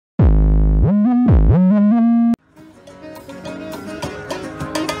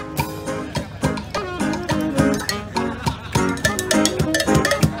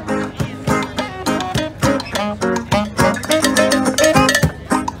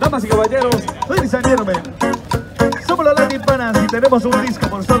Damas y caballeros, ladies and gentlemen, somos los Latin Panas y tenemos un disco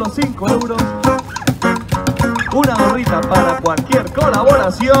por solo 5 euros. Una gorrita para cualquier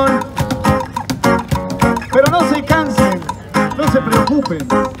colaboración. Pero no se cansen, no se preocupen.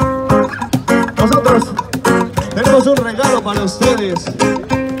 Nosotros tenemos un regalo para ustedes.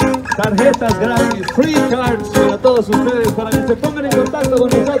 Tarjetas gratis, free cards para todos ustedes, para que se pongan en contacto con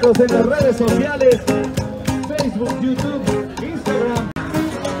nosotros en las redes sociales, Facebook, YouTube, Instagram.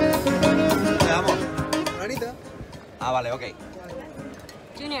 Vamos. ¿Ahorita? Ah, vale, ok.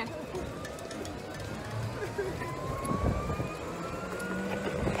 Junior.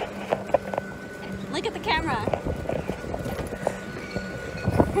 Look at the camera.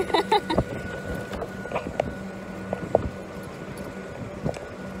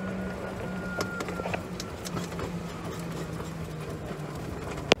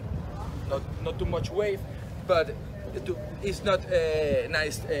 Not too much wave, but it's not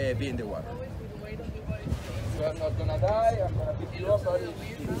nice being in the water. So I'm not gonna die, I'm gonna be close,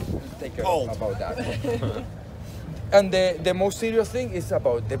 take care about that. And the most serious thing is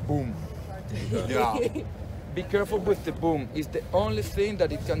about the boom. Yeah. Be careful with the boom. It's the only thing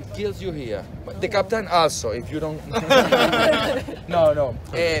that it can kill you here. But the captain also, if you don't... No.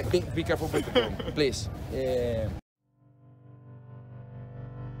 Be careful with the boom, please.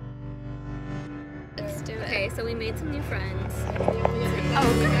 Let's do it. Okay, so we made some new friends. Oh,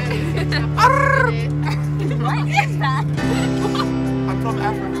 What is that? I'm from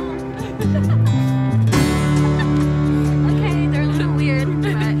Africa. Okay, they're a little weird,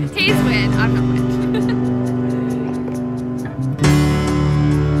 but he's win, I'm not win.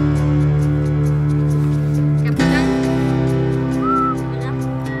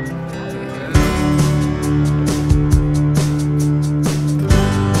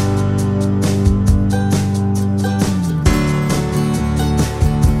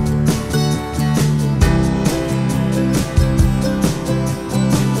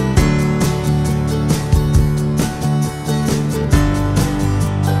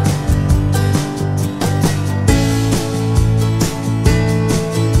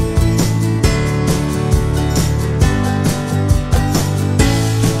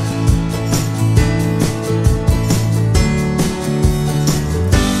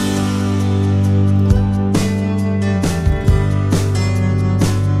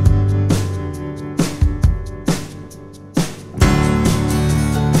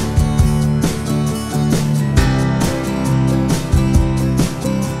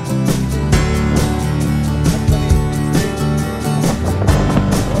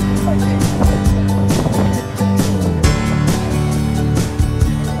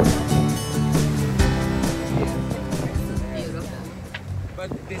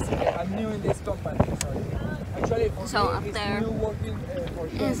 I'm new in this company, sorry. Actually, So up there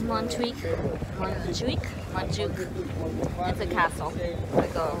is Montjuic. It's a castle,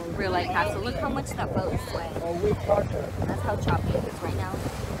 like a real life castle. Look how much that boat is swaying. That's how choppy it is right now.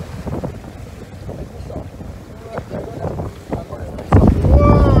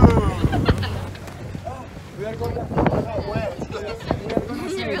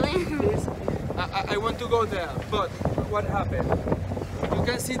 Is it really? I want to go there, but what happened? You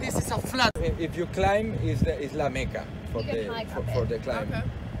can see this is a flat. If you climb, is La Mecca for the climb. Okay.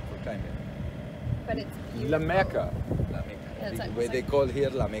 For climbing. But it's La Mecca. La Mecca. It's like- Where they call here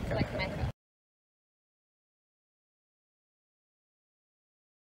La Mecca. like Mecca.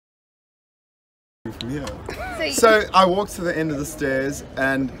 From here. So I walked to the end of the stairs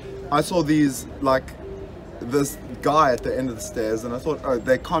and I saw this guy at the end of the stairs, and I thought, oh,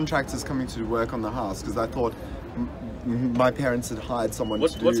 they're contractors coming to work on the house, because I thought my parents had hired someone to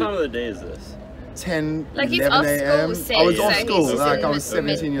do. What time of the day is this? 10, Like, he's 11 off a.m. school, I was so off he's school, just like in I was the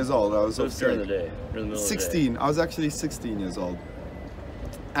 17 years old. I was So off it's during the sick. day, during the middle 16. I was actually 16 years old.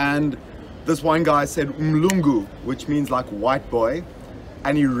 And this one guy said Mlungu, which means like white boy.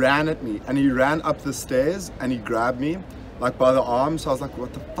 And he ran at me, and he ran up the stairs and he grabbed me like by the arm. So I was like,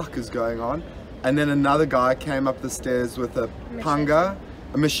 what the fuck is going on? And then another guy came up the stairs with a panga,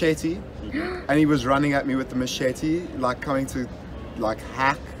 a machete, and he was running at me with the machete, like coming to like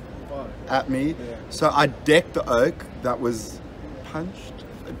hack at me. So I decked the oak that was punched.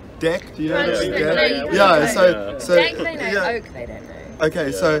 Decked, you know? Punched, Yeah, so Deck they know, yeah. oak they don't know.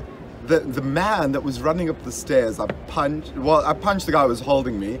 Okay, so the man that was running up the stairs, I punched the guy who was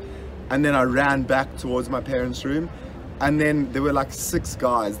holding me, and then I ran back towards my parents' room, and then there were like 6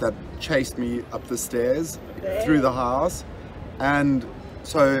 guys that chased me up the stairs through the house, and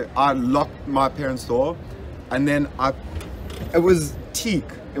so I locked my parents' door, and then it was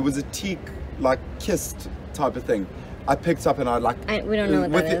a teak like kissed type of thing. I picked up and I like. We don't know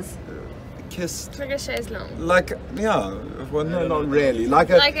what that is. Kissed. Ricochet's long. Like, yeah, well, no, not really. Like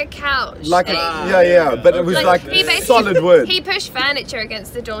a couch. Like a, yeah, but it was like solid wood. He pushed furniture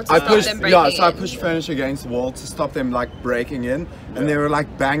against the door to I stop pushed, them breaking in. so I pushed furniture against the wall to stop them like breaking in, and they were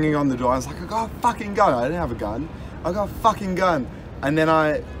like banging on the door. I was like, I got a fucking gun. I didn't have a gun. I got a fucking gun. And then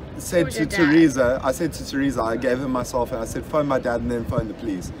I said to Teresa, I gave her my cell phone. I said, phone my dad and then phone the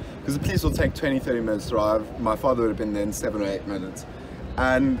police, because the police will take 20-30 minutes to arrive. My father would have been there in 7 or 8 minutes,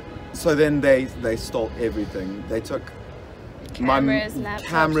 and so then they stole everything. They took cameras,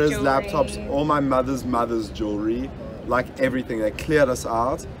 laptops, all my mother's jewelry, like everything. They cleared us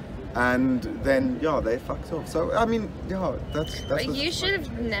out, and then yeah, they fucked off. So I mean, yeah, that's. But you should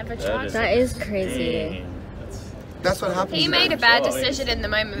have never charged. That is crazy. That's what happened. He made a bad decision in the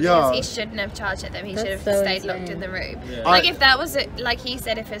moment because he shouldn't have charged at them. He should have stayed locked in the room. Yeah. Like if that was it, like he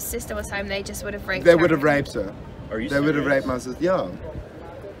said, if his sister was home, they just would have raped her. They would have raped her. Are you They would have raped my sister. Yeah.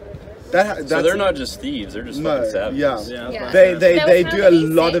 So they're not just thieves; they're just fucking savages. Yeah. They do a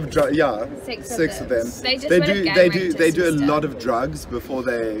lot of drugs. Yeah, six of them. They do a lot of drugs before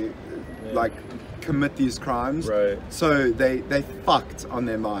they like commit these crimes. Right. So they fucked on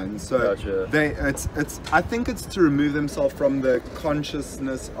their minds. So gotcha. I think it's to remove themselves from the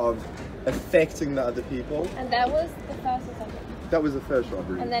consciousness of affecting the other people. And that was the first or something. That was the first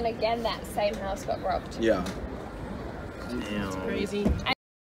robbery. And then again, that same house got robbed. Yeah. Damn. Crazy.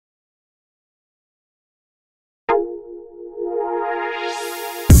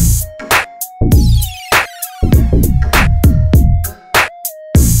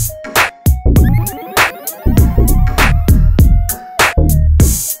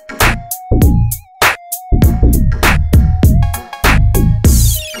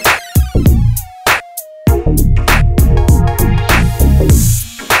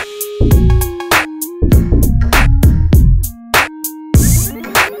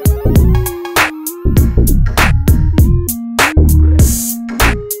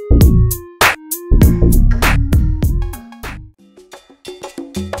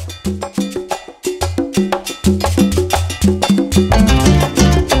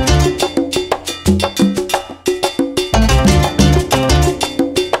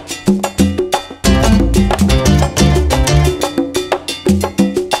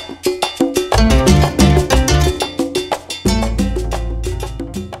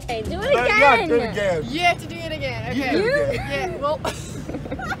 You have to do it again. Okay. Yeah. Well.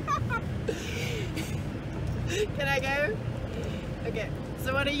 Can I go? Okay.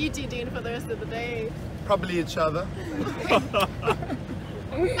 So what are you two doing for the rest of the day? Probably each other.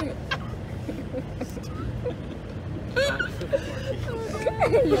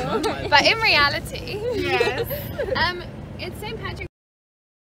 But in reality, yes. It's St. Patrick's